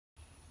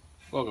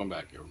Welcome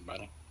back,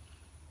 everybody.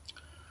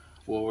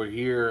 Well, we're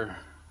here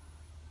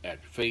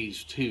at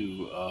phase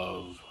 2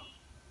 of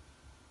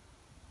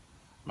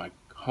my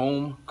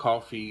home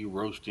coffee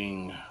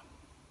roasting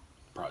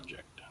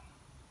project.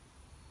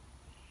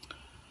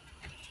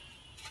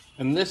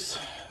 In this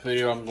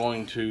video, I'm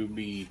going to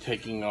be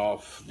taking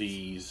off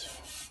these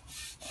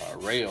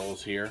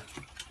rails here.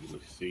 You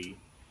can see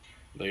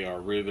they are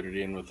riveted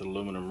in with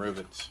aluminum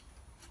rivets.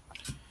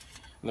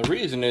 And the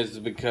reason is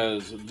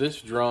because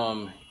this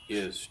drum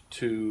is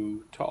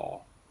too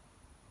tall.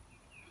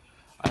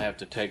 I have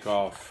to take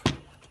off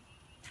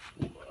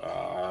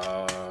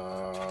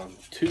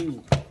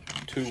two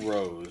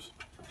rows,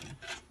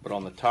 but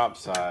on the top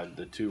side,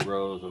 the 2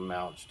 rows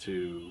amounts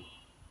to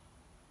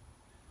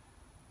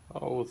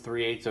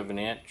 3/8 of an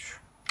inch.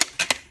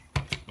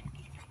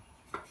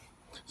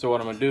 So what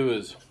I'm going to do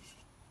is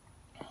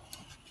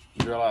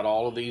drill out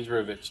all of these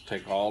rivets,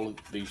 take all of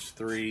these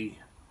 3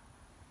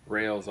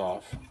 rails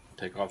off,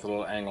 take off the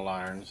little angle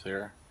irons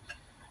there,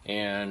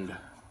 and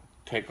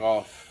take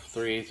off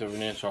 3/8 of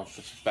an inch off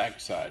the back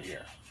side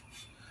here,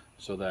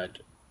 so that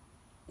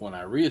when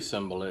I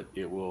reassemble it,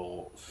 it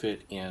will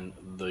fit in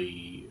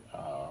the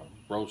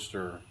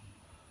roaster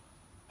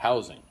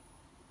housing.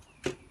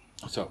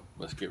 So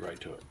let's get right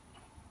to it.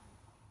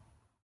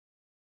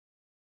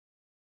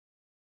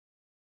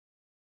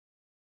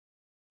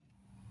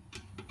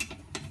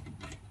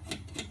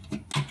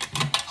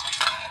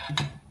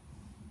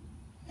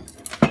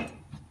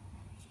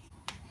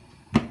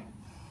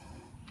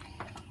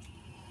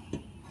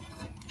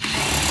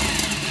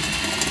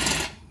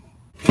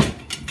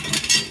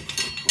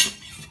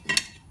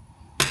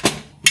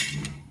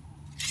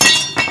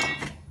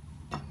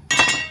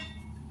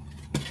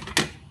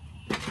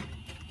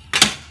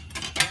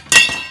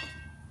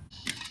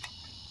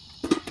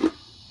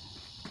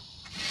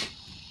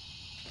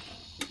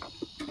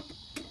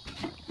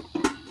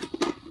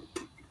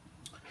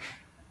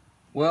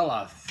 Well,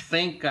 I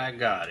think I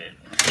got it.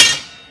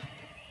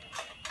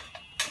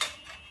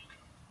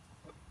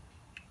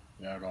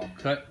 Got it all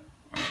cut.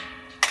 I'm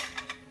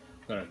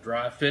gonna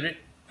dry fit it.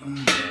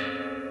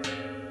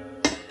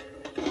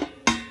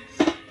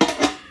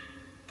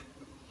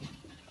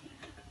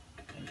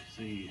 Let's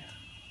see.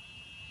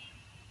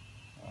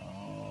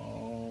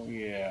 Oh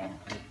yeah,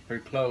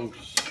 pretty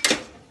close.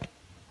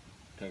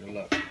 Take a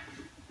look.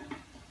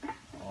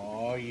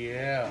 Oh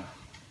yeah.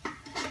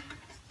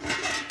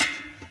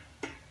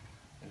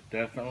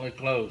 Definitely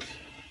close.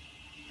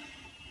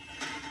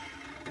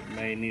 It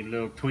may need a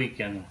little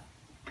tweaking,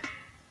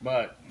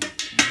 but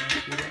it's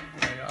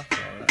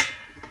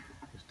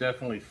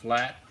definitely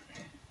flat.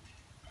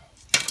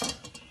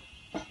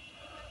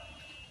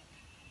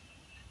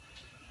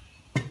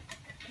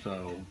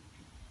 So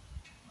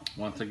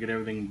once I get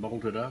everything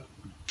bolted up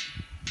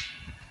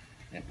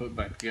and put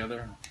back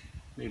together,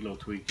 need a little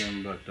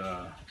tweaking, but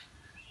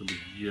it'll be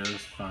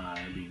just fine.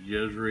 It'll be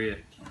just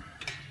right.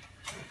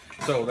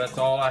 So that's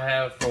all I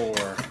have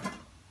for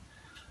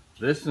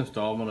this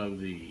installment of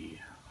the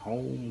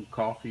home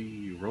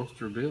coffee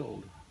roaster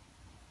build.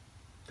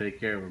 Take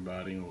care,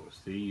 everybody, and we'll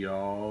see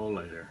y'all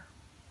later.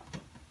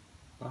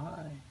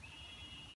 Bye.